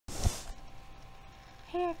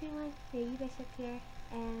Hey everyone, Baby Bishop here,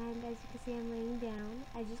 and as you can see I'm laying down.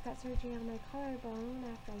 I just got surgery on my collarbone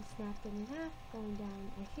after I snapped it in half, going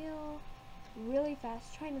down a hill really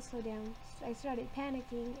fast, trying to slow down. I started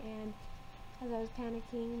panicking, and as I was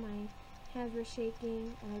panicking, my hands were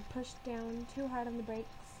shaking, and I pushed down too hard on the brakes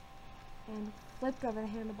and flipped over the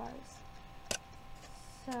handlebars.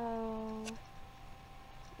 So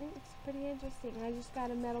it's pretty interesting. I just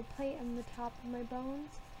got a metal plate on the top of my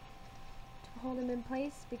bones to hold them in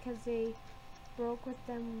place because they broke with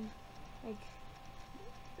them, like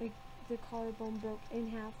the collarbone broke in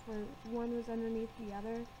half where one was underneath the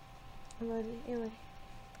other. It would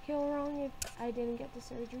heal wrong if I didn't get the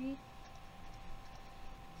surgery.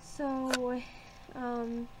 So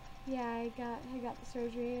yeah, I got the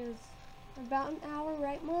surgery. It was about an hour,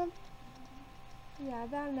 right, Mom? Yeah,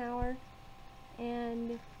 about an hour.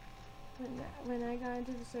 And when I got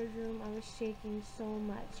into the surgery room, I was shaking so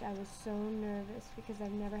much. I was so nervous because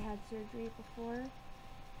I've never had surgery before,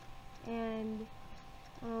 and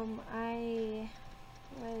I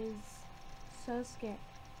was so scared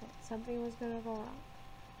that something was gonna go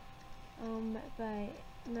wrong. But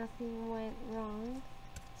nothing went wrong,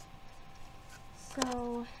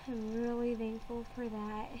 so I'm really thankful for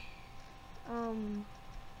that.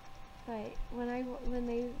 But when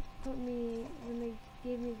they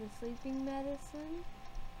gave me the sleeping medicine,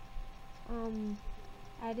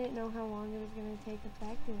 I didn't know how long it was going to take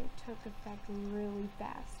effect, and it took effect really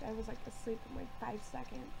fast. I was like asleep in like 5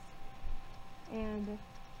 seconds, and I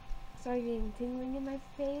started getting tingling in my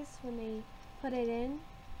face when they put it in,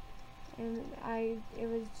 and I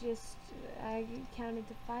counted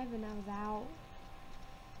to 5 and I was out,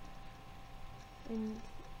 and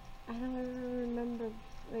I don't even remember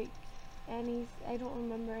I don't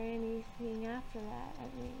remember anything after that. I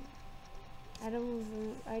mean, I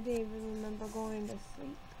didn't even remember going to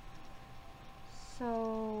sleep.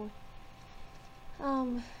 So,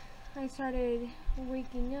 I started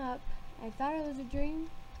waking up. I thought it was a dream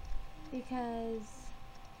because,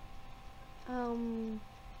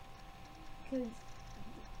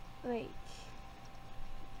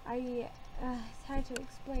 it's hard to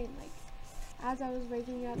explain. Like, as I was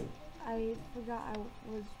waking up, I forgot I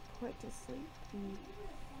was put to sleep and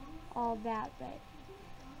all that, but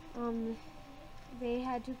they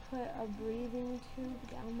had to put a breathing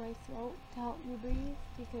tube down my throat to help me breathe,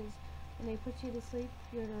 because when they put you to sleep,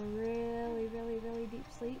 you're in a really, really, really deep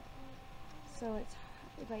sleep, so it's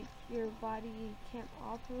like your body can't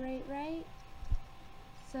operate right,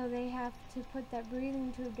 so they have to put that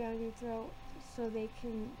breathing tube down your throat so you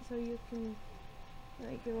can,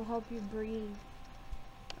 like, it will help you breathe.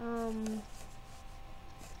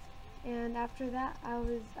 And after that, I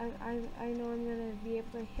know I'm gonna be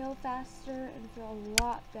able to heal faster and feel a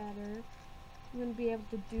lot better. I'm gonna be able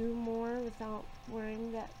to do more without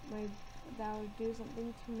worrying that would do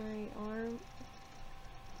something to my arm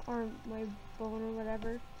or my bone or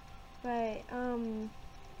whatever. But I'm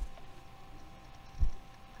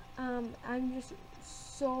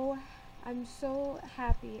so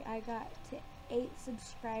happy I got to 8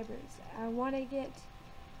 subscribers. I want to get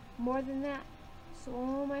more than that. So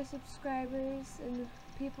all my subscribers and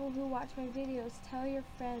people who watch my videos, tell your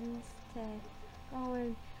friends to go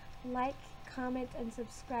and like, comment, and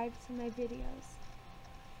subscribe to my videos.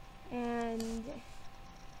 And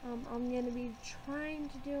I'm going to be trying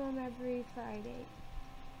to do them every Friday,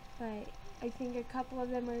 but I think a couple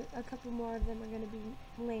more of them are going to be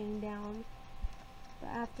laying down. But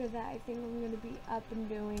after that, I think I'm going to be up and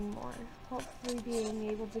doing more, hopefully being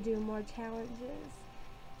able to do more challenges.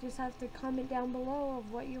 Just have to comment down below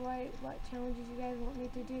of what challenges you guys want me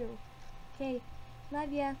to do. Okay,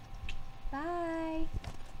 love ya. Bye.